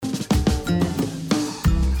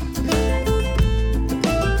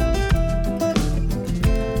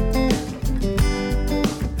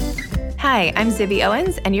Hi, I'm Zibby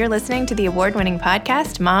Owens, and you're listening to the award-winning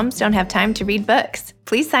podcast, Moms Don't Have Time to Read Books.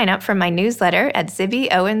 Please sign up for my newsletter at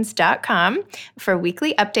zibbyowens.com for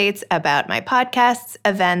weekly updates about my podcasts,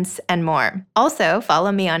 events, and more. Also,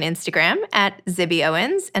 follow me on Instagram at Zibby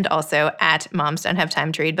Owens and also at Moms Don't Have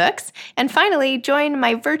Time to Read Books. And finally, join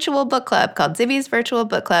my virtual book club called Zibby's Virtual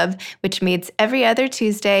Book Club, which meets every other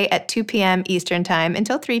Tuesday at 2 p.m. Eastern Time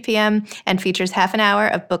until 3 p.m. and features half an hour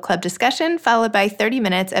of book club discussion followed by 30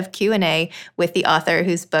 minutes of Q&A with the author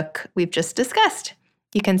whose book we've just discussed.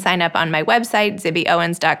 You can sign up on my website,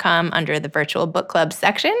 zibbyowens.com, under the Virtual Book Club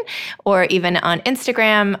section, or even on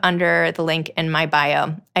Instagram under the link in my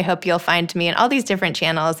bio. I hope you'll find me in all these different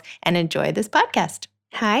channels and enjoy this podcast.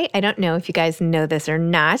 Hi, I don't know if you guys know this or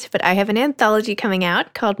not, but I have an anthology coming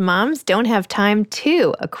out called Moms Don't Have Time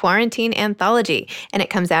To, a quarantine anthology. And it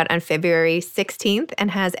comes out on February 16th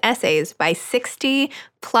and has essays by 60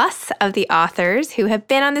 plus of the authors who have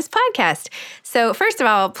been on this podcast. So first of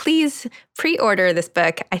all, please pre-order this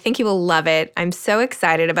book. I think you will love it. I'm so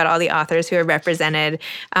excited about all the authors who are represented.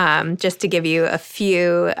 Just to give you a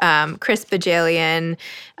few, Chris Bajalian,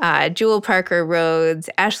 Jewel Parker Rhodes,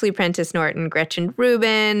 Ashley Prentice Norton, Gretchen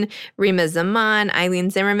Rubin, Rima Zaman,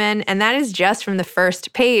 Eileen Zimmerman, and that is just from the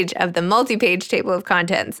first page of the multi-page table of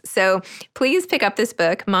contents. So please pick up this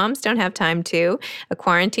book, Moms Don't Have Time To, a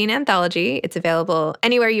quarantine anthology. It's available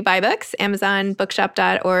anywhere you buy books, Amazon,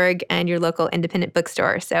 bookshop.org, and your local independent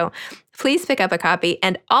bookstore. So please pick up a copy.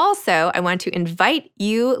 And also, I want to invite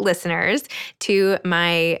you listeners to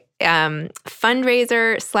my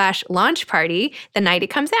fundraiser / launch party the night it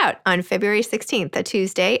comes out on February 16th, a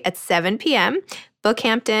Tuesday at 7 p.m.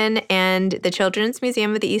 Bookhampton and the Children's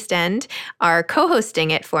Museum of the East End are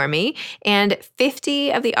co-hosting it for me, and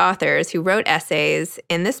 50 of the authors who wrote essays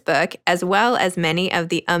in this book, as well as many of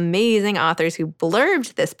the amazing authors who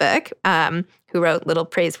blurbed this book, who wrote little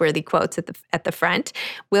praiseworthy quotes at the front,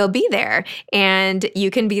 will be there, and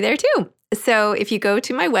you can be there too. So if you go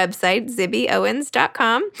to my website,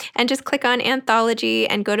 zibbyowens.com, and just click on Anthology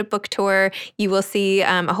and go to Book Tour, you will see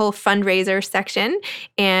a whole fundraiser section.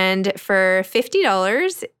 And for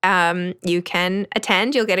 $50, you can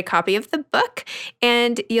attend. You'll get a copy of the book,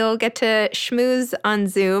 and you'll get to schmooze on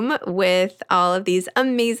Zoom with all of these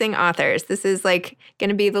amazing authors. This is like going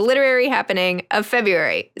to be the literary happening of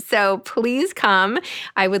February. So please come.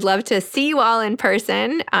 I would love to see you all in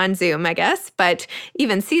person on Zoom, I guess, but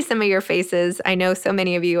even see some of your faces. I know so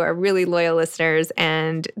many of you are really loyal listeners,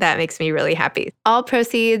 and that makes me really happy. All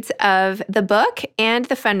proceeds of the book and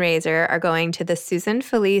the fundraiser are going to the Susan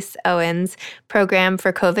Felice Owens Program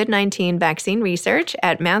for COVID-19 Vaccine Research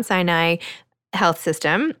at Mount Sinai Health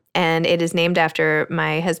System, and it is named after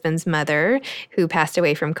my husband's mother, who passed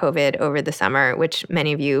away from COVID over the summer, which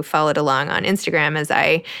many of you followed along on Instagram as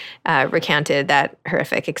I recounted that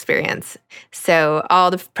horrific experience. So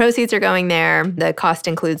all the proceeds are going there. The cost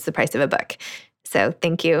includes the price of a book. So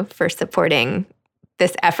thank you for supporting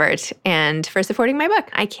this effort and for supporting my book.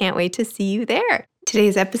 I can't wait to see you there.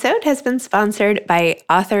 Today's episode has been sponsored by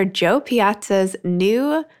author Joe Piazza's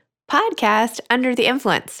new podcast, Under the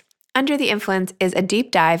Influence. Under the Influence is a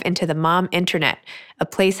deep dive into the mom internet, a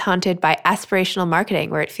place haunted by aspirational marketing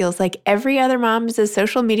where it feels like every other mom is a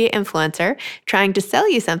social media influencer trying to sell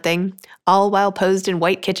you something, all while posed in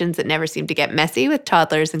white kitchens that never seem to get messy with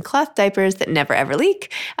toddlers and cloth diapers that never ever leak,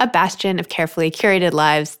 a bastion of carefully curated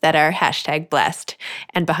lives that are #blessed.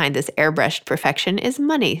 And behind this airbrushed perfection is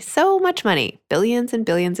money, so much money, billions and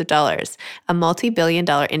billions of dollars, a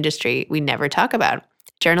multi-billion-dollar industry we never talk about.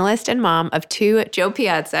 Journalist and mom of two, Joe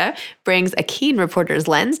Piazza brings a keen reporter's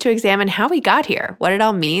lens to examine how we got here, what it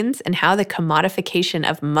all means, and how the commodification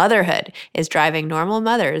of motherhood is driving normal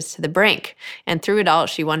mothers to the brink. And through it all,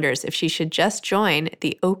 she wonders if she should just join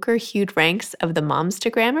the ochre-hued ranks of the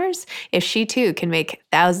momstagrammers, if she too can make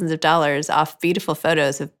thousands of dollars off beautiful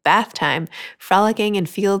photos of bath time, frolicking in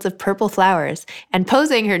fields of purple flowers, and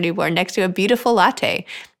posing her newborn next to a beautiful latte.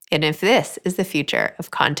 And if this is the future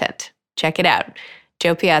of content. Check it out.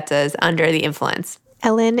 Joe Piazza's Under the Influence.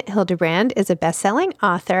 Elin Hilderbrand is a best-selling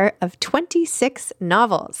author of 26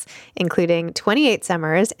 novels, including 28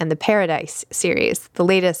 Summers and the Paradise series. The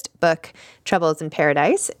latest book, Troubles in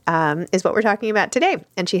Paradise, is what we're talking about today.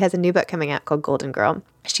 And she has a new book coming out called Golden Girl.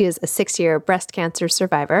 She is a 6-year breast cancer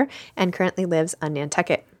survivor and currently lives on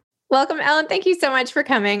Nantucket. Welcome, Elin. Thank you so much for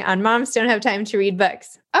coming on Moms Don't Have Time to Read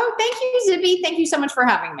Books. Oh, thank you, Zibby. Thank you so much for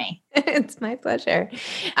having me. It's my pleasure.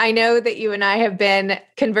 I know that you and I have been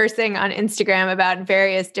conversing on Instagram about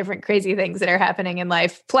various different crazy things that are happening in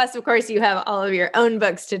life. Plus, of course, you have all of your own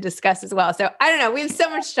books to discuss as well. So I don't know. We have so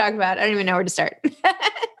much to talk about. I don't even know where to start.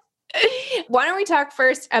 Why don't we talk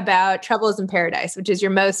first about Troubles in Paradise, which is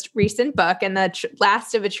your most recent book and the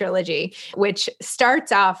last of a trilogy, which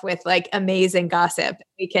starts off with like amazing gossip.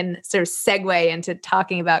 We can sort of segue into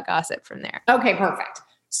talking about gossip from there. Okay, perfect.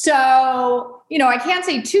 So, I can't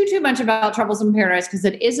say too much about Troubles in Paradise because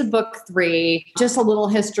it is a book 3. Just a little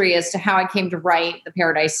history as to how I came to write the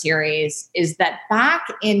Paradise series is that back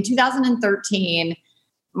in 2013,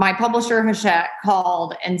 my publisher, Hachette,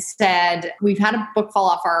 called and said, we've had a book fall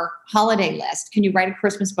off our holiday list. Can you write a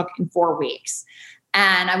Christmas book in 4 weeks?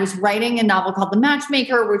 And I was writing a novel called The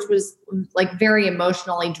Matchmaker, which was like very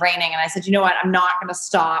emotionally draining. And I said, you know what? I'm not going to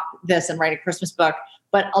stop this and write a Christmas book,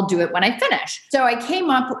 but I'll do it when I finish. So I came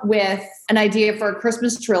up with an idea for a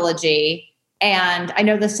Christmas trilogy. And I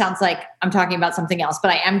know this sounds like I'm talking about something else,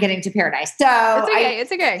 but I am getting to Paradise. So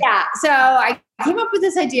it's okay. Yeah. So I came up with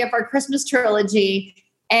this idea for a Christmas trilogy.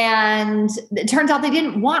 And it turns out they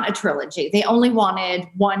didn't want a trilogy. They only wanted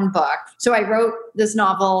one book. So I wrote this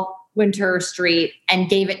novel, Winter Street, and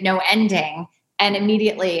gave it no ending. And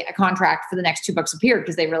immediately a contract for the next 2 books appeared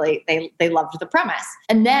because they loved the premise.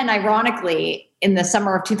 And then ironically, in the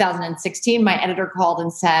summer of 2016, my editor called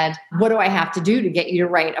and said, what do I have to do to get you to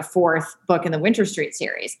write a 4th book in the Winter Street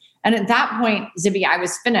series? And at that point, Zibby, I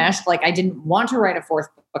was finished. Like I didn't want to write a 4th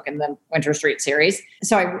book in the Winter Street series.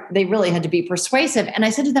 So they really had to be persuasive. And I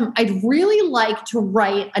said to them, I'd really like to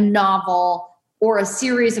write a novel or a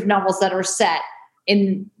series of novels that are set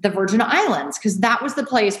in the Virgin Islands, because that was the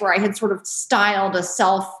place where I had sort of styled a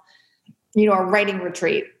writing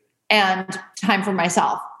retreat and time for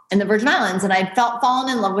myself in the Virgin Islands. And I'd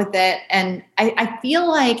fallen in love with it. And I feel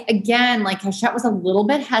like, again, like Hachette was a little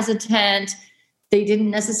bit hesitant. They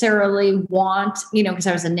didn't necessarily want, because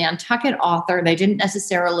I was a Nantucket author, they didn't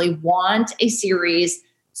necessarily want a series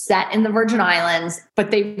set in the Virgin Islands,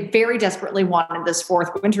 but they very desperately wanted this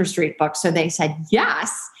 4th Winter Street book. So they said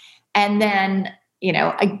yes. And then,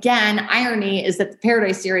 again, irony is that the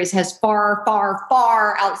Paradise series has far, far,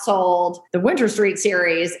 far outsold the Winter Street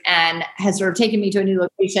series and has sort of taken me to a new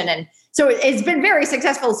location. And so it's been very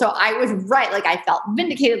successful. So I was right. Like I felt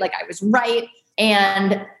vindicated, like I was right.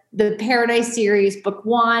 And the Paradise series, book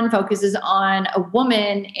 1, focuses on a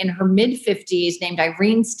woman in her mid-50s named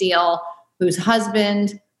Irene Steele, whose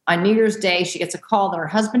husband, on New Year's Day, she gets a call that her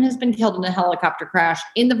husband has been killed in a helicopter crash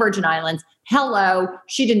in the Virgin Islands. Hello.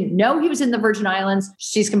 She didn't know he was in the Virgin Islands.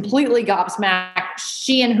 She's completely gobsmacked.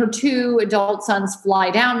 She and her 2 adult sons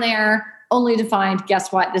fly down there, only to find,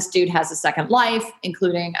 guess what? This dude has a second life,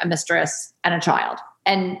 including a mistress and a child.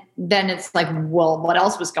 And then it's like, well, what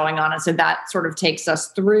else was going on? And so that sort of takes us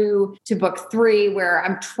through to book 3, where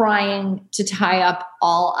I'm trying to tie up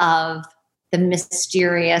all of the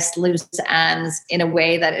mysterious loose ends in a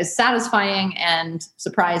way that is satisfying and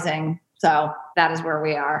surprising. So that is where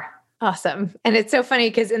we are. Awesome. And it's so funny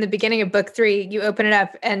because in the beginning of book 3, you open it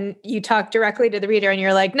up and you talk directly to the reader and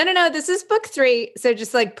you're like, no, this is book 3. So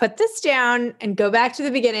just like put this down and go back to the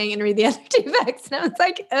beginning and read the other 2 books. And I was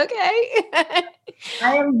like, okay.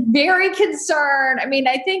 I am very concerned. I mean,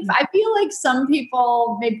 I feel like some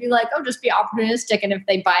people may be like, oh, just be opportunistic. And if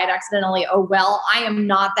they buy it accidentally, oh, well, I am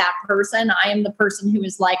not that person. I am the person who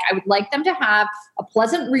is like, I would like them to have a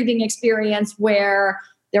pleasant reading experience where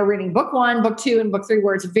they're reading book 1, book 2, and book 3,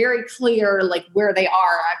 where it's very clear like where they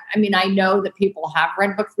are. I mean, I know that people have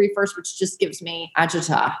read book 3 first, which just gives me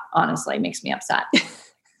agita, honestly, makes me upset.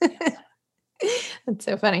 That's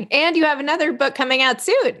so funny. And you have another book coming out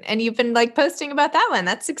soon, and you've been like posting about that one.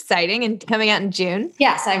 That's exciting, and coming out in June.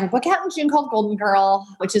 Yes, I have a book out in June called Golden Girl,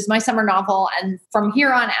 which is my summer novel. And from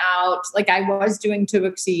here on out, like I was doing 2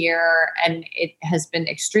 books a year, and it has been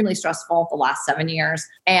extremely stressful the last 7 years.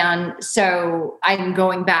 And so I'm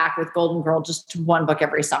going back with Golden Girl just to 1 book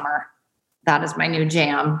every summer. That is my new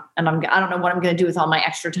jam. And I don't know what I'm going to do with all my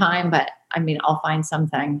extra time, but I mean, I'll find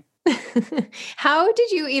something. How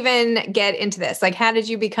did you even get into this? Like, how did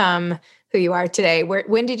you become who you are today?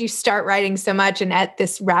 When did you start writing so much and at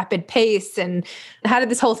this rapid pace? And how did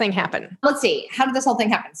this whole thing happen? Let's see. How did this whole thing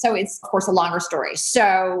happen? So it's, of course, a longer story.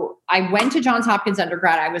 So I went to Johns Hopkins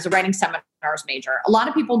undergrad. I was a writing seminars major. A lot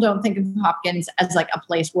of people don't think of Hopkins as like a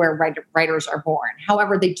place where writers are born.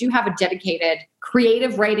 However, they do have a dedicated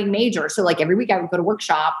creative writing major. So like every week I would go to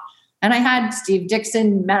workshop. And I had Steve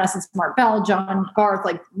Dixon, Madison Smart Bell, John Garth,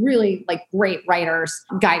 like really like great writers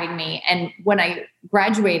guiding me. And when I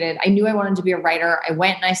graduated, I knew I wanted to be a writer. I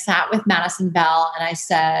went and I sat with Madison Bell and I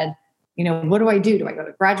said, what do I do? Do I go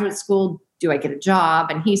to graduate school? Do I get a job?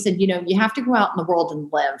 And he said, you have to go out in the world and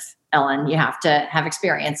live, Ellen. You have to have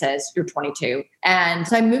experiences. You're 22. And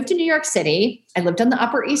so I moved to New York City. I lived on the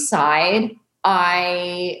Upper East Side.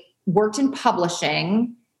 I worked in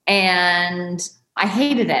publishing, and I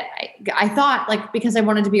hated it. I thought like, because I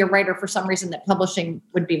wanted to be a writer for some reason that publishing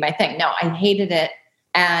would be my thing. No, I hated it.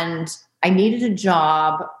 And I needed a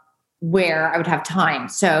job where I would have time.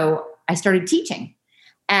 So I started teaching.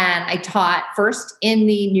 And I taught first in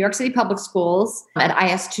the New York City public schools at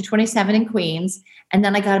IS 227 in Queens. And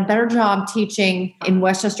then I got a better job teaching in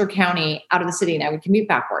Westchester County out of the city, and I would commute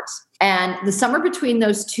backwards. And the summer between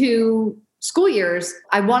those two school years,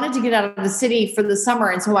 I wanted to get out of the city for the summer.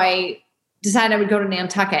 And so I decided I would go to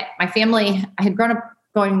Nantucket. My family, I had grown up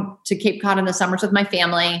going to Cape Cod in the summers with my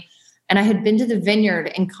family. And I had been to the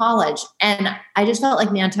Vineyard in college. And I just felt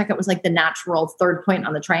like Nantucket was like the natural third point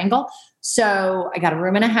on the triangle. So I got a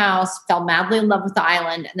room in a house, fell madly in love with the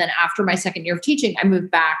island. And then after my second year of teaching, I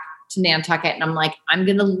moved back to Nantucket. And I'm like, I'm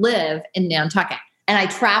going to live in Nantucket. And I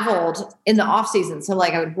traveled in the off season. So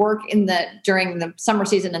like I would work during the summer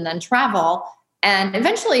season and then travel. And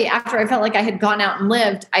eventually, after I felt like I had gone out and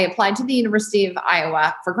lived, I applied to the University of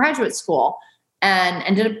Iowa for graduate school and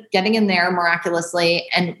ended up getting in there miraculously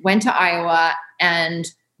and went to Iowa and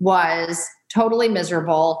was totally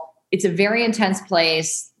miserable. It's a very intense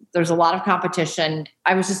place. There's a lot of competition.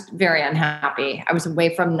 I was just very unhappy. I was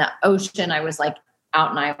away from the ocean. I was like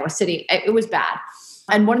out in Iowa City. It was bad.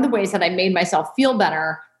 And one of the ways that I made myself feel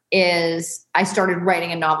better is I started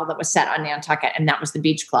writing a novel that was set on Nantucket, and that was The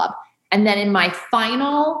Beach Club. And then in my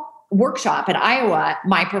final workshop at Iowa,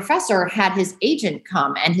 my professor had his agent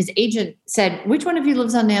come, and his agent said, "Which one of you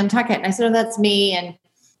lives on Nantucket?" And I said, "Oh, that's me." And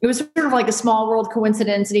it was sort of like a small world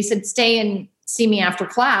coincidence. And he said, "Stay and see me after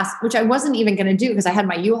class," which I wasn't even going to do because I had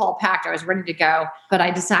my U-Haul packed. I was ready to go, but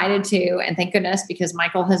I decided to. And thank goodness, because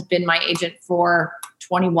Michael has been my agent for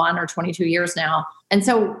 21 or 22 years now. And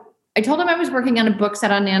so I told him I was working on a book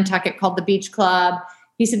set on Nantucket called The Beach Club.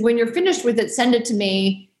 He said, "When you're finished with it, send it to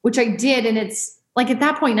me," which I did. And it's like at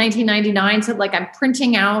that point, 1999. So like I'm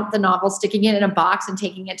printing out the novel, sticking it in a box and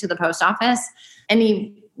taking it to the post office. And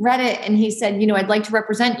he read it and he said, "I'd like to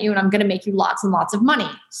represent you and I'm going to make you lots and lots of money."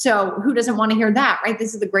 So who doesn't want to hear that, right?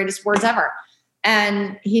 This is the greatest words ever.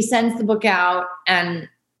 And he sends the book out and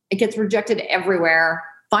it gets rejected everywhere.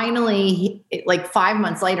 Finally, like 5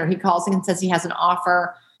 months later, he calls and says he has an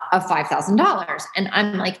offer of $5,000. And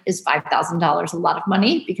I'm like, is $5,000 a lot of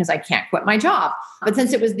money? Because I can't quit my job. But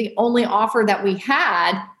since it was the only offer that we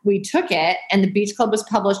had, we took it. And The Beach Club was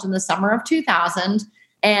published in the summer of 2000.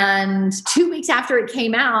 And 2 weeks after it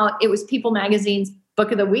came out, it was People Magazine's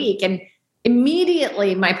Book of the Week. And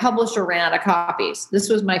immediately my publisher ran out of copies. This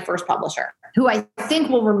was my first publisher, who I think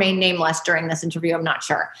will remain nameless during this interview. I'm not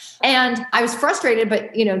sure. And I was frustrated, but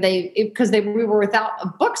we were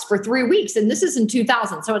without books for 3 weeks, and this is in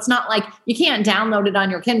 2000. So it's not like you can't download it on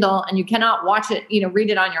your Kindle and you cannot watch it, read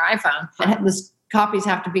it on your iPhone. The copies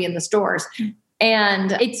have to be in the stores.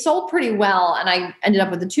 And it sold pretty well. And I ended up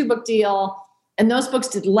with a 2-book deal, and those books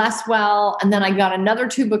did less well. And then I got another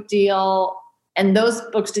 2-book deal, and those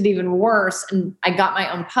books did even worse. And I got my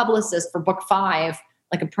own publicist for book 5,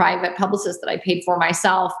 like a private publicist that I paid for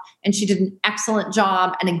myself. And she did an excellent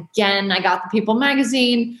job. And again, I got the People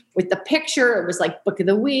Magazine with the picture. It was like Book of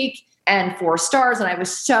the Week and 4 stars. And I was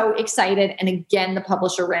so excited. And again, the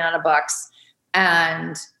publisher ran out of books.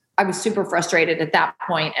 And I was super frustrated at that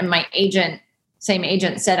point. And my same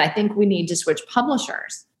agent said, "I think we need to switch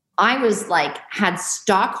publishers." I was like, had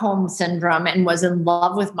Stockholm syndrome and was in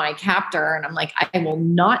love with my captor. And I'm like, I will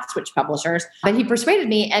not switch publishers. But he persuaded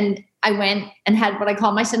me. And I went and had what I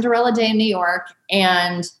call my Cinderella day in New York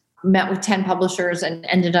and met with 10 publishers and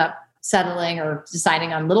ended up settling or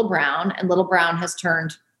deciding on Little Brown. And Little Brown has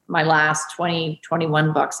turned my last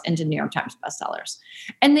 21 books into New York Times bestsellers.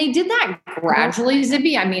 And they did that gradually,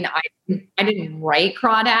 Zibby. I mean, I didn't write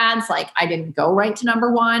crawdads. Like I didn't go right to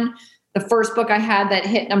number 1. The first book I had that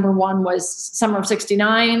hit number 1 was Summer of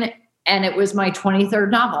 '69, and it was my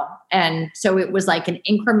 23rd novel. And so it was like an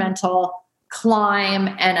incremental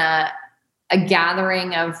climb and a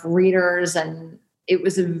gathering of readers. And it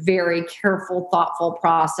was a very careful, thoughtful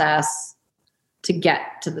process to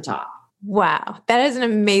get to the top. Wow. That is an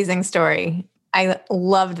amazing story. I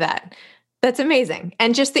loved that. That's amazing.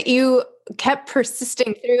 And just that you kept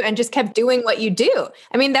persisting through and just kept doing what you do.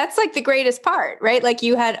 I mean, that's like the greatest part, right? Like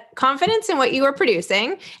you had confidence in what you were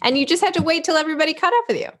producing and you just had to wait till everybody caught up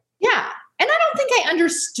with you. Yeah. And I don't think I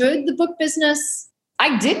understood the book business.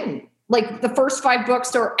 I didn't. Like the first 5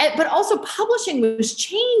 books but also publishing was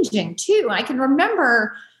changing too. I can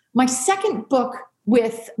remember my second book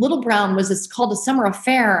with Little Brown was called A Summer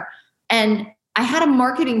Affair. And I had a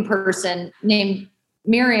marketing person named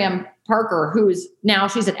Miriam Parker,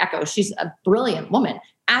 she's at Echo. She's a brilliant woman.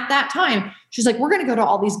 At that time, she's like, "We're going to go to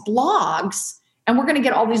all these blogs and we're going to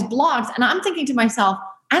get all these blogs." And I'm thinking to myself,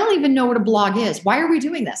 I don't even know what a blog is. Why are we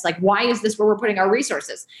doing this? Like, why is this where we're putting our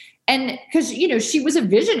resources? And because, she was a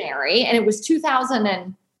visionary, and it was 2000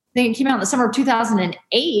 and I think it came out in the summer of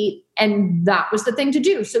 2008, and that was the thing to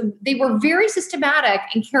do. So they were very systematic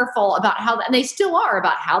and careful about and they still are,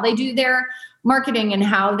 about how they do their marketing and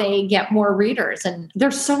how they get more readers. And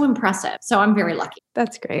they're so impressive. So I'm very lucky.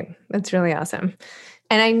 That's great. That's really awesome.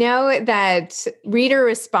 And I know that reader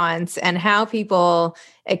response and how people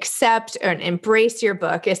accept or embrace your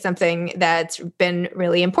book is something that's been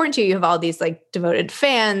really important to you. You have all these like devoted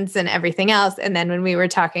fans and everything else. And then when we were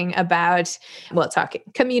talking about,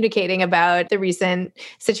 communicating about the recent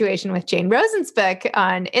situation with Jane Rosen's book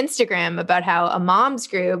on Instagram about how a mom's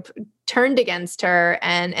group turned against her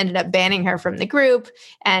and ended up banning her from the group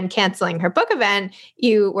and canceling her book event,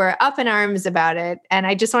 you were up in arms about it. And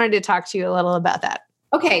I just wanted to talk to you a little about that.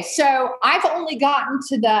 Okay, so I've only gotten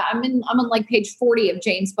to I'm on like page 40 of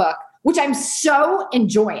Jane's book, which I'm so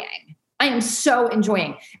enjoying. I am so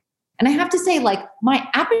enjoying. And I have to say, like, my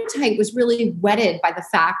appetite was really whetted by the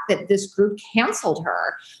fact that this group canceled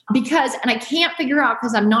her and I can't figure out,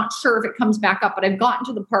 because I'm not sure if it comes back up, but I've gotten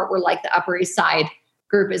to the part where like the Upper East Side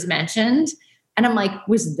group is mentioned. And I'm like,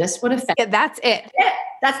 was this what affected? Yeah, that's it.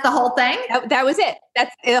 That's the whole thing. That was it.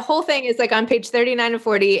 That's the whole thing is like on page 39 and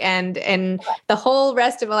 40. And the whole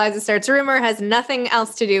rest of Eliza Starts Rumor has nothing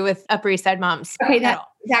else to do with Upper East Side moms. Okay.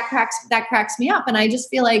 That cracks me up. And I just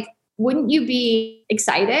feel like, wouldn't you be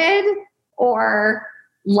excited or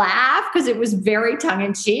laugh? Because it was very tongue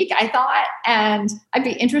in cheek, I thought. And I'd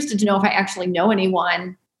be interested to know if I actually know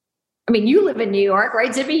anyone. I mean, you live in New York,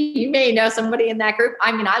 right, Zibby? You may know somebody in that group.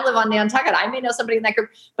 I mean, I live on Nantucket. I may know somebody in that group,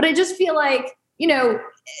 but I just feel like,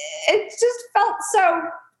 it just felt so,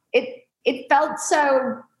 it felt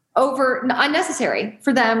so unnecessary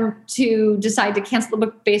for them to decide to cancel the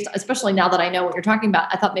book especially now that I know what you're talking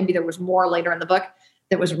about. I thought maybe there was more later in the book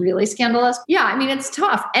that was really scandalous. Yeah, I mean, it's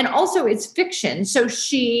tough. And also it's fiction. So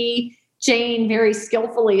Jane very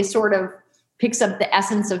skillfully sort of picks up the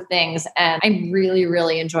essence of things. And I'm really,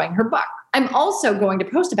 really enjoying her book. I'm also going to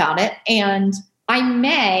post about it. And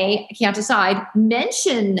I can't decide,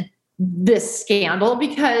 mention this scandal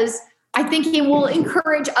because I think it will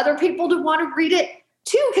encourage other people to want to read it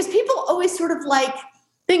too. Because people always sort of like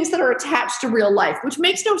things that are attached to real life, which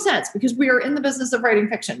makes no sense because we are in the business of writing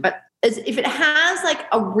fiction. But if it has like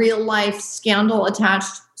a real life scandal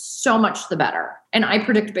attached, so much the better. And I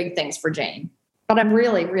predict big things for Jane. But I'm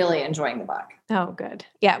really, really enjoying the book. Oh, good.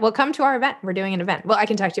 Yeah. Well, come to our event. We're doing an event. Well, I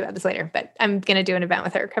can talk to you about this later, but I'm going to do an event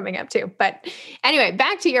with her coming up too. But anyway,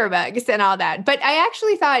 back to your books and all that. But I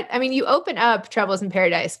actually thought, you open up Troubles in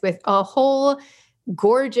Paradise with a whole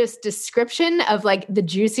gorgeous description of like the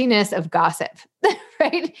juiciness of gossip,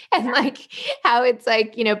 right? And like how it's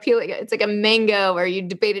like, it's like a mango where you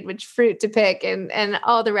debated which fruit to pick and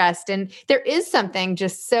all the rest. And there is something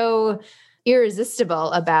just so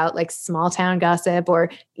irresistible about like small town gossip or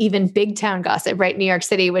even big town gossip, right? New York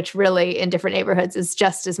City, which really in different neighborhoods is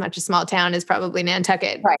just as much a small town as probably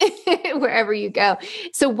Nantucket, right? Wherever you go.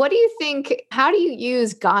 So what do you think, how do you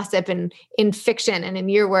use gossip in fiction and in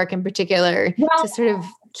your work in particular to sort of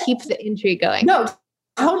keep the intrigue going? No,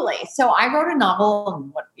 totally. So I wrote a novel,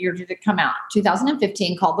 what year did it come out?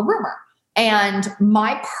 2015, called The Rumor. And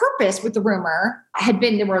my purpose with The Rumor had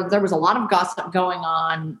been there was a lot of gossip going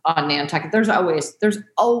on Nantucket. There's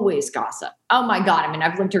always gossip. Oh my God. I mean,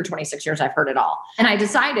 I've lived here 26 years. I've heard it all. And I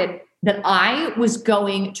decided that I was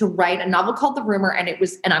going to write a novel called The Rumor. And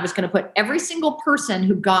I was going to put every single person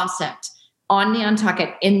who gossiped on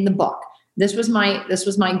Nantucket in the book. This was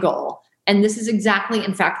my goal. And this is exactly,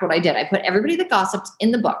 in fact, what I did. I put everybody that gossiped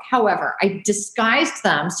in the book. However, I disguised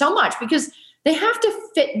them so much because they have to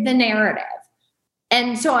fit the narrative.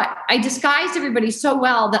 And so I disguised everybody so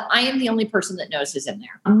well that I am the only person that knows who's in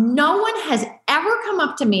there. No one has ever come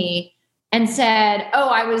up to me and said, oh,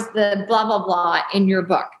 I was the blah, blah, blah in your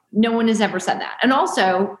book. No one has ever said that. And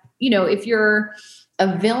also, if you're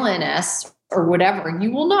a villainess or whatever,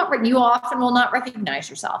 you often will not recognize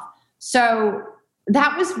yourself. So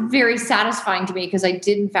that was very satisfying to me because I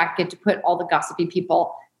did in fact get to put all the gossipy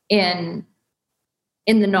people in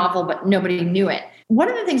the novel, but nobody knew it. One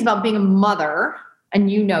of the things about being a mother,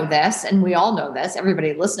 and you know this, and we all know this,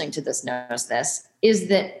 everybody listening to this knows this, is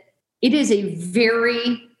that it is a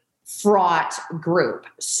very fraught group.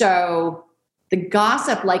 So the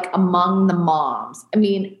gossip, like among the moms,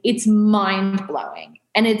 it's mind-blowing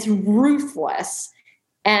and it's ruthless.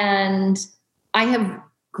 And I have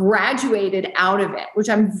graduated out of it, which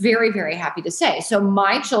I'm very, very happy to say. So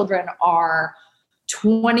my children are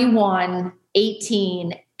 21,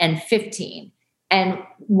 18, and 15. And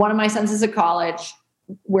one of my sons is at college.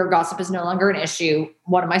 where gossip is no longer an issue.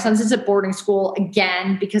 One of my sons is at boarding school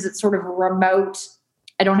again, because it's sort of remote.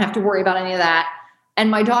 I don't have to worry about any of that. And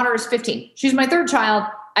my daughter is 15. She's my third child.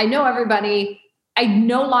 I know everybody. I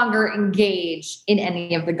no longer engage in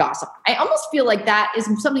any of the gossip. I almost feel like that is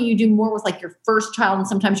something you do more with like your first child and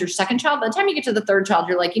sometimes your second child. By the time you get to the third child,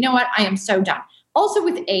 you're like, you know what? I am so done. Also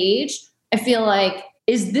with age, I feel like,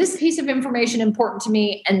 is this piece of information important to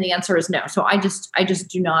me? And the answer is no. So I just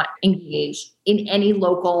do not engage in any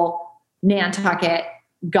local Nantucket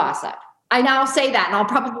gossip. I now say that, and I'll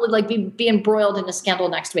probably like be embroiled in a scandal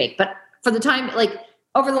next week. But for the time, like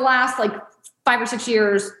over the last like 5 or 6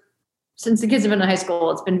 years, since the kids have been in high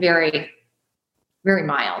school, it's been very, very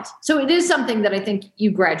mild. So it is something that I think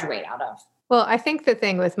you graduate out of. Well, I think the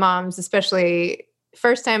thing with moms, especially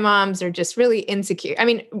first-time moms, are just really insecure. I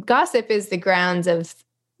mean, gossip is the grounds of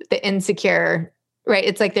the insecure, right?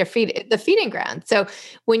 It's like the feeding ground. So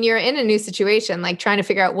when you're in a new situation, like trying to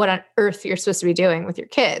figure out what on earth you're supposed to be doing with your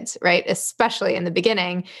kids, right? Especially in the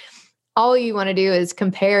beginning, all you want to do is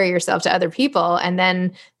compare yourself to other people and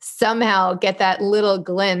then somehow get that little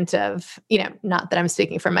glint of, not that I'm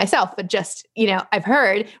speaking for myself, but just, I've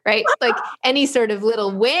heard, right? Like any sort of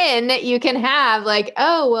little win you can have, like,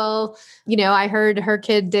 oh, well, I heard her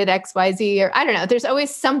kid did X, Y, Z, or I don't know. There's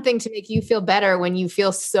always something to make you feel better when you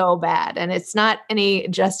feel so bad. And it's not any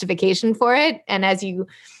justification for it. And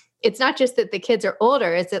it's not just that the kids are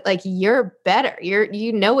older, it's that like you're better.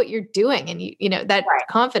 You know what you're doing, and you know that right.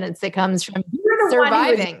 confidence that comes from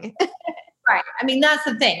surviving. Right. I mean, that's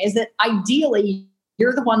the thing, is that ideally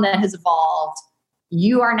you're the one that has evolved.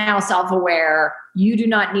 You are now self-aware. You do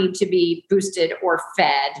not need to be boosted or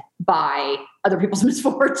fed by other people's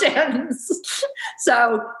misfortunes.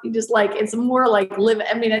 So you just like, it's more like live.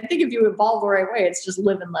 I mean, I think if you evolve the right way, it's just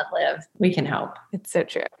live and let live. We can help. It's so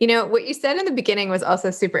true. What you said in the beginning was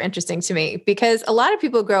also super interesting to me, because a lot of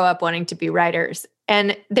people grow up wanting to be writers.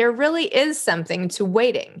 And there really is something to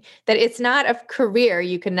waiting, that it's not a career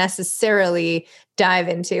you can necessarily dive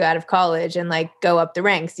into out of college and like go up the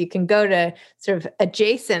ranks. You can go to sort of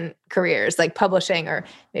adjacent careers like publishing, or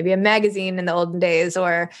maybe a magazine in the olden days,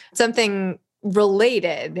 or something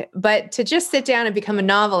related. But to just sit down and become a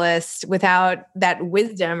novelist without that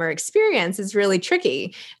wisdom or experience is really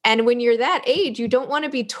tricky. And when you're that age, you don't want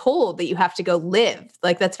to be told that you have to go live.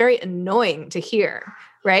 Like that's very annoying to hear.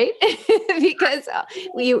 Right? Because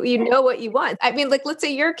you know what you want. I mean, like, let's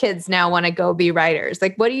say your kids now want to go be writers.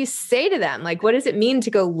 Like, what do you say to them? Like, what does it mean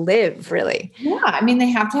to go live, really? Yeah. I mean,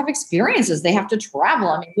 they have to have experiences. They have to travel.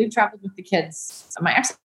 I mean, we've traveled with the kids. My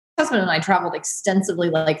ex-husband and I traveled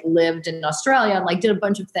extensively, like lived in Australia and like did a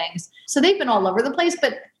bunch of things. So they've been all over the place,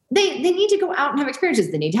 but they need to go out and have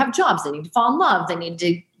experiences. They need to have jobs. They need to fall in love. They need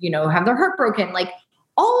to, have their heart broken. Like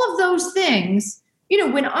all of those things,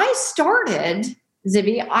 when I started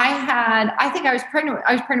Zibby, I think I was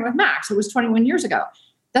pregnant with Max. It was 21 years ago.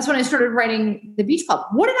 That's when I started writing The Beach Club.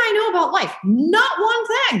 What did I know about life? Not one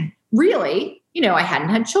thing, really. I hadn't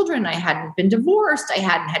had children. I hadn't been divorced. I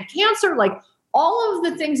hadn't had cancer. Like all of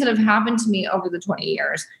the things that have happened to me over the 20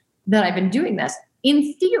 years that I've been doing this,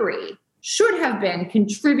 in theory, should have been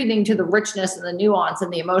contributing to the richness and the nuance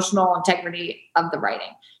and the emotional integrity of the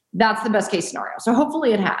writing. That's the best case scenario. So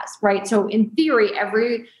hopefully it has, right? So in theory,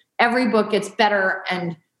 every book gets better.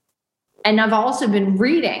 And I've also been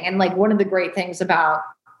reading. And like one of the great things about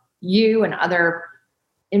you and other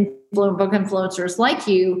book influencers like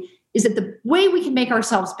you is that the way we can make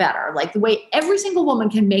ourselves better, like the way every single woman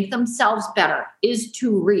can make themselves better, is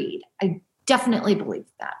to read. I definitely believe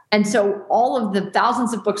that. And so all of the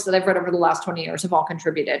thousands of books that I've read over the last 20 years have all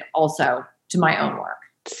contributed also to my own work.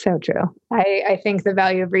 So true. I think the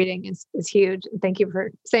value of reading is huge. Thank you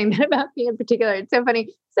for saying that about me in particular. It's so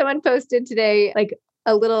funny. Someone posted today, like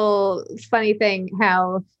a little funny thing,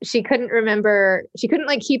 how she couldn't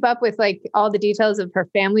like keep up with like all the details of her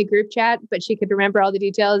family group chat, but she could remember all the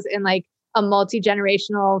details in like a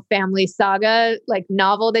multi-generational family saga, like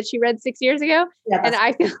novel that she read 6 years ago. Yeah, and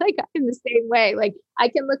I feel like I'm the same way. Like I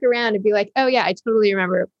can look around and be like, oh yeah, I totally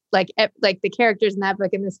remember like the characters in that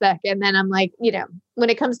book and this book. And then I'm like, when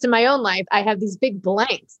it comes to my own life, I have these big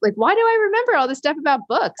blanks. Like, why do I remember all this stuff about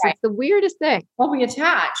books? Right. It's the weirdest thing. Well, we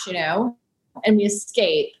attach, and we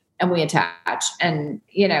escape and we attach. And,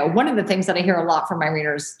 one of the things that I hear a lot from my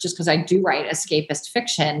readers, just because I do write escapist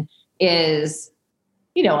fiction, is,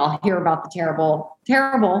 I'll hear about the terrible,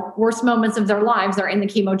 terrible worst moments of their lives. They're in the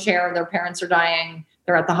chemo chair. Their parents are dying.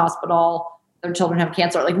 They're at the hospital. Their children have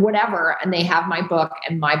cancer, like whatever. And they have my book,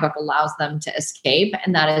 and my book allows them to escape.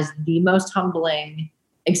 And that is the most humbling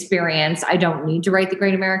experience. I don't need to write the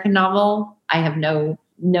great American novel. I have no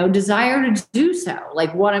no desire to do so.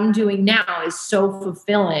 Like what I'm doing now is so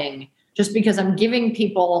fulfilling just because I'm giving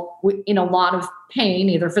people in a lot of pain,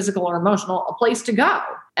 either physical or emotional, a place to go.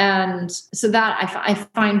 And so that I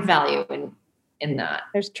find value in that.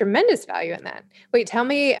 There's tremendous value in that. Wait, tell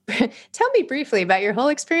me briefly about your whole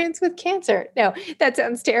experience with cancer. No, that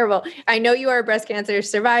sounds terrible. I know you are a breast cancer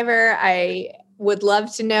survivor. I would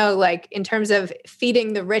love to know, like, in terms of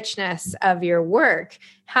feeding the richness of your work,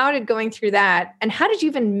 how did going through that, and how did you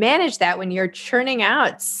even manage that when you're churning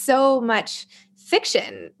out so much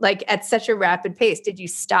fiction, like at such a rapid pace? Did you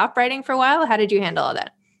stop writing for a while? How did you handle all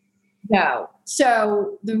that? No.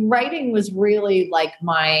 So the writing was really like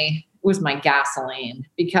my gasoline,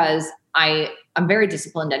 because I'm very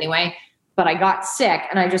disciplined anyway, but I got sick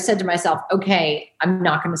and I just said to myself, okay, I'm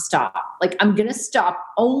not going to stop. Like I'm going to stop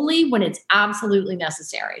only when it's absolutely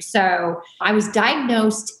necessary. So I was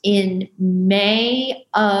diagnosed in May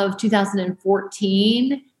of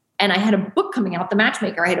 2014 and I had a book coming out, The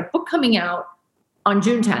Matchmaker. I had a book coming out on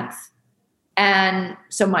June 10th. And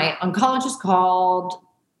so my oncologist called,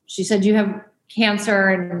 she said, you have cancer.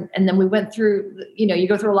 And then we went through, you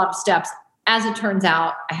go through a lot of steps. As it turns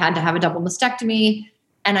out, I had to have a double mastectomy.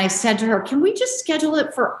 And I said to her, can we just schedule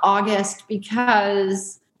it for August?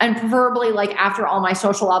 Because, and preferably like after all my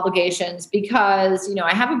social obligations, because,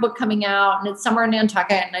 I have a book coming out and it's somewhere in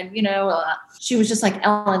Nantucket. And she was just like,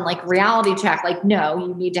 Ellen, like reality check, like, no,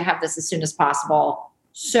 you need to have this as soon as possible.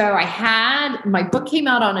 So my book came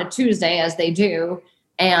out on a Tuesday, as they do.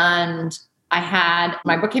 And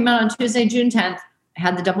my book came out on Tuesday, June 10th. I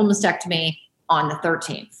had the double mastectomy on the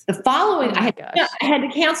 13th. The following, I had to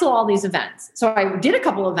cancel all these events. So I did a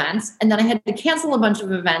couple events and then I had to cancel a bunch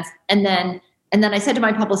of events. And then I said to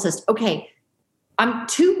my publicist, okay, I'm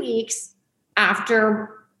 2 weeks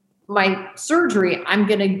after my surgery, I'm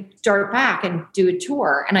going to start back and do a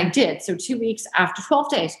tour. And I did. So 2 weeks after 12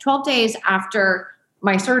 days after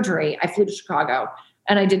my surgery, I flew to Chicago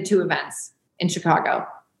and I did 2 events in Chicago.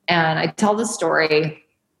 And I tell this story.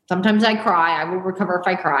 Sometimes I cry. I will recover if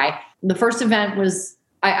I cry. The first event was,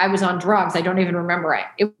 I was on drugs. I don't even remember it.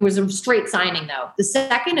 It was a straight signing though. The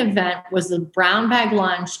second event was the brown bag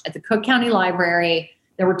lunch at the Cook County Library.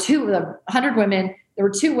 There were 100 women. There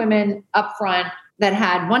were 2 women up front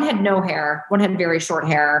that one had no hair. One had very short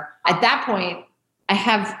hair. At that point, I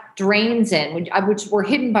have drains in, which were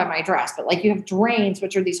hidden by my dress. But like you have drains,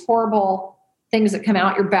 which are these horrible things that come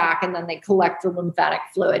out your back and then they collect the lymphatic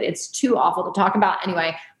fluid. It's too awful to talk about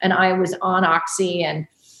anyway. And I was on Oxy and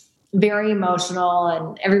very emotional,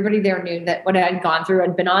 and everybody there knew that what I had gone through.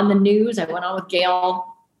 I'd been on the news. I went on with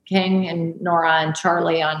Gail King and Nora and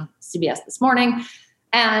Charlie on CBS This Morning.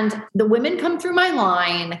 And the women come through my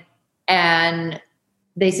line and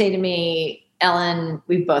they say to me, Ellen,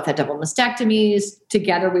 we've both had double mastectomies.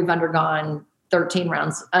 Together, we've undergone 36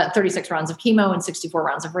 rounds of chemo and 64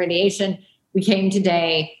 rounds of radiation. We came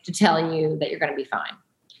today to tell you that you're going to be fine.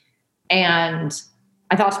 And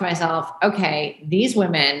I thought to myself, okay, these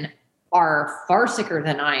women are far sicker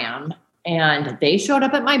than I am. And they showed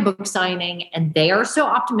up at my book signing and they are so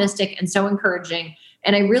optimistic and so encouraging.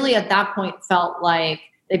 And I really, at that point, felt like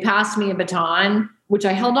they passed me a baton, which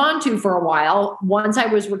I held on to for a while. Once I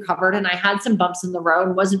was recovered, and I had some bumps in the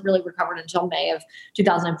road, wasn't really recovered until May of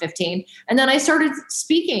 2015. And then I started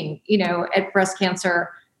speaking, at breast cancer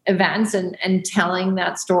events and telling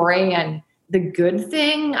that story. And the good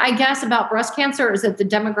thing, I guess, about breast cancer is that the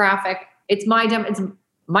demographic, it's my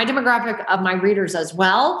demographic of my readers as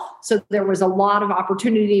well. So there was a lot of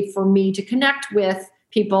opportunity for me to connect with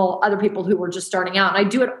other people who were just starting out. And I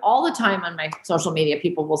do it all the time on my social media.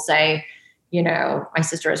 People will say, my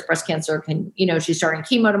sister has breast cancer. She's starting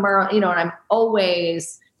chemo tomorrow, and I'm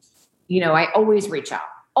always, I always reach out,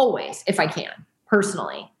 always, if I can,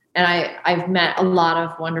 personally. And I've met a lot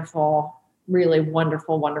of wonderful, really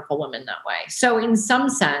wonderful, wonderful women that way. So in some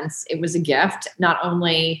sense, it was a gift, not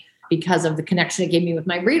only because of the connection it gave me with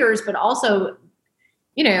my readers, but also, of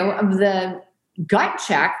the gut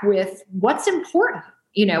check with what's important.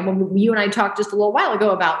 When you and I talked just a little while ago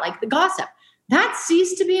about like the gossip, that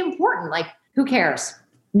ceased to be important. Like, who cares?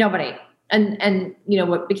 Nobody. And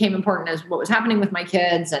what became important is what was happening with my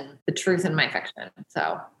kids and the truth in my fiction.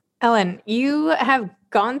 So, Ellen, you have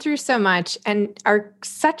gone through so much and are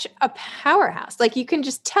such a powerhouse. Like you can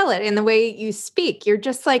just tell it in the way you speak. You're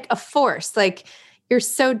just like a force. Like you're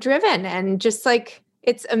so driven and just like,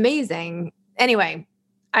 it's amazing. Anyway,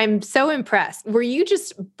 I'm so impressed. Were you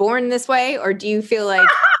just born this way, or do you feel like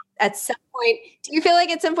at some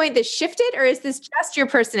point this shifted, or is this just your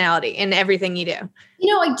personality in everything you do?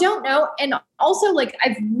 I don't know. And also like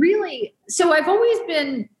I've always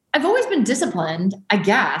been I've always been disciplined, I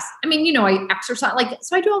guess. I mean, I exercise,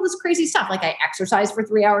 so I do all this crazy stuff. Like I exercise for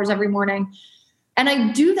 3 hours every morning. And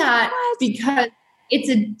I do that because it's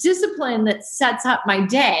a discipline that sets up my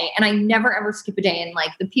day. And I never ever skip a day. And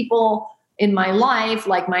like the people in my life,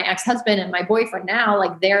 like my ex-husband and my boyfriend now,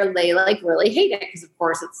 like they really hate it because of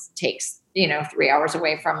course it takes, 3 hours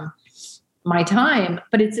away from my time.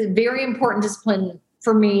 But it's a very important discipline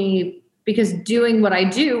for me because doing what I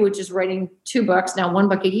do, which is writing 2 books, now 1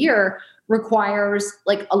 book a year, requires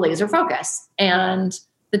like a laser focus. And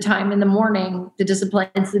the time in the morning,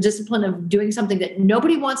 it's the discipline of doing something that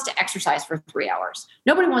nobody wants to exercise for 3 hours.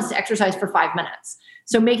 Nobody wants to exercise for 5 minutes.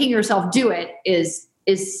 So making yourself do it is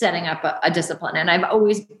setting up a discipline. And I've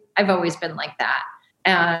always been like that.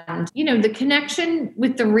 And, the connection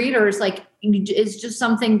with the readers, like, is just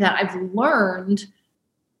something that I've learned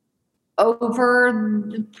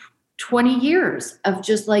over 20 years of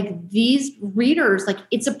just like these readers, like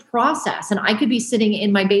it's a process. And I could be sitting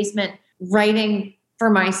in my basement writing for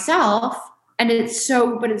myself. And it's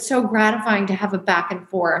so gratifying to have a back and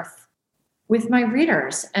forth with my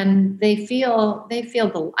readers. And I think they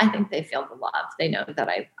feel the love. They know that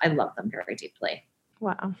I love them very deeply.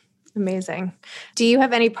 Wow. Amazing. Do you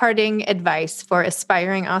have any parting advice for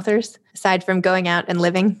aspiring authors aside from going out and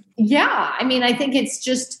living? Yeah. I mean, I think it's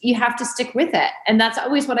just, you have to stick with it. And that's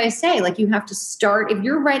always what I say. Like you have to start, if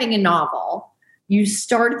you're writing a novel, you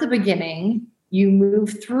start at the beginning, you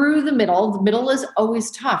move through the middle. The middle is always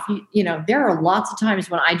tough. There are lots of times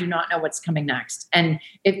when I do not know what's coming next and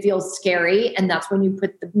it feels scary. And that's when you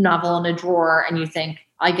put the novel in a drawer and you think,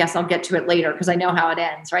 I guess I'll get to it later because I know how it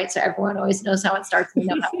ends, right? So everyone always knows how it starts and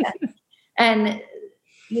they know how it ends. And,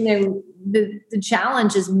 the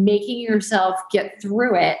challenge is making yourself get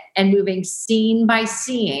through it and moving scene by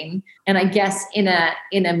scene. And I guess in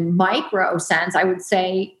a micro sense, I would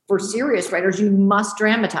say for serious writers, you must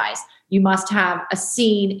dramatize. You must have a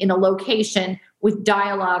scene in a location with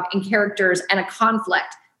dialogue and characters and a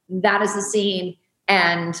conflict. That is a scene.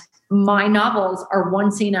 And my novels are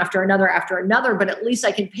one scene after another, but at least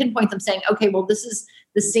I can pinpoint them saying, okay, well, this is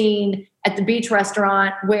the scene at the beach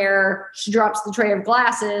restaurant where she drops the tray of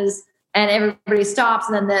glasses and everybody stops.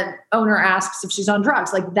 And then the owner asks if she's on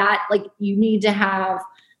drugs. Like that, like you need to have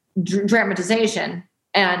dramatization.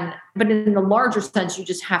 But in the larger sense, you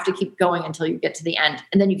just have to keep going until you get to the end.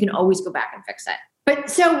 And then you can always go back and fix it. But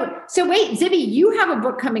so wait, Zibby, you have a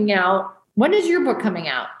book coming out. When is your book coming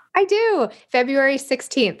out? I do. February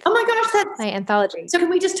 16th. Oh my gosh, that's my anthology. So can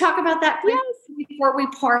we just talk about that before we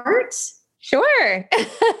part? Sure.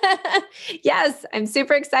 Yes, I'm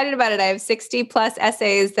super excited about it. I have 60 plus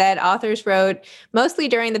essays that authors wrote mostly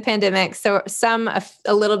during the pandemic. So some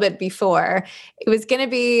a little bit before. It was going to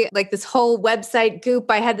be like this whole website goop.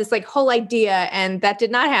 I had this like whole idea and that did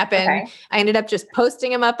not happen. Okay. I ended up just posting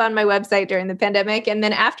them up on my website during the pandemic. And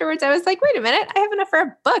then afterwards I was like, wait a minute, I have enough for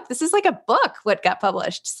a book. This is like a book, what got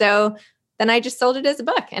published. So then I just sold it as a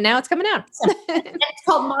book and now it's coming out. And it's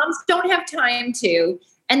called Moms Don't Have Time To.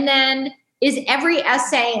 And then is every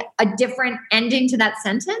essay a different ending to that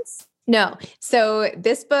sentence? No. So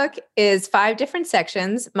this book is 5 different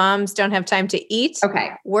sections. Moms don't have time to eat,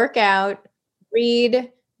 work out,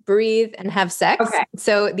 read, breathe, and have sex. Okay.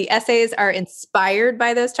 So the essays are inspired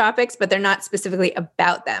by those topics, but they're not specifically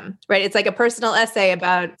about them, right? It's like a personal essay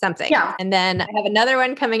about something. Yeah. And then I have another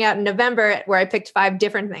one coming out in November where I picked 5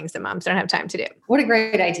 different things that moms don't have time to do. What a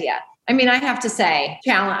great idea. I mean, I have to say,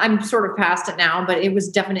 I'm sort of past it now, but it was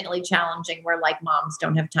definitely challenging where like moms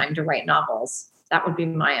don't have time to write novels. That would be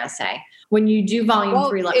my essay. When you do volume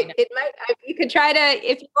 3, let me know. You could try to,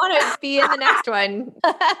 if you want to be in the next one.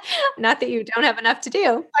 Not that you don't have enough to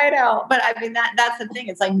do. I know, but I mean, that's the thing.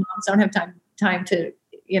 It's like moms don't have time to,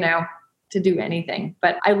 to do anything.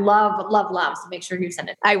 But I love. So make sure you send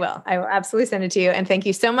it. I will absolutely send it to you. And thank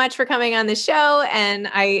you so much for coming on the show. And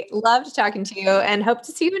I loved talking to you and hope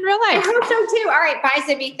to see you in real life. I hope so too. All right. Bye,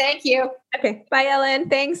 Zibby. Thank you. Okay. Bye, Ellen.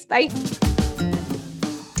 Thanks. Bye.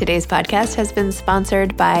 Today's podcast has been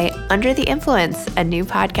sponsored by Under the Influence, a new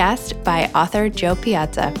podcast by author Joe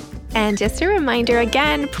Piazza. And just a reminder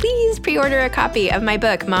again, please pre-order a copy of my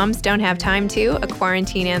book, Moms Don't Have Time To, a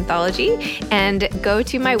quarantine anthology, and go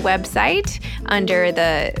to my website under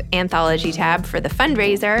the anthology tab for the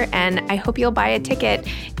fundraiser. And I hope you'll buy a ticket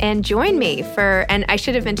and join me and I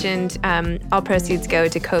should have mentioned all proceeds go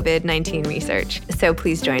to COVID-19 research. So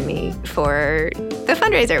please join me for the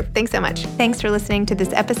fundraiser. Thanks so much. Thanks for listening to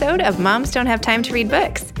this episode of Moms Don't Have Time to Read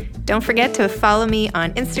Books. Don't forget to follow me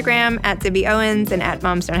on Instagram at Zibby Owens and at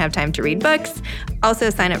Moms Don't Have Time to Read Books.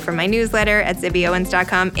 Also sign up for my newsletter at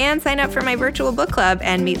zibbyowens.com and sign up for my virtual book club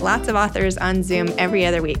and meet lots of authors on Zoom every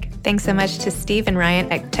other week. Thanks so much to Steve and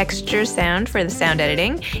Ryan at Texture Sound for the sound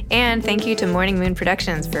editing. And thank you to Morning Moon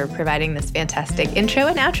Productions for providing this fantastic intro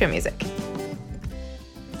and outro music.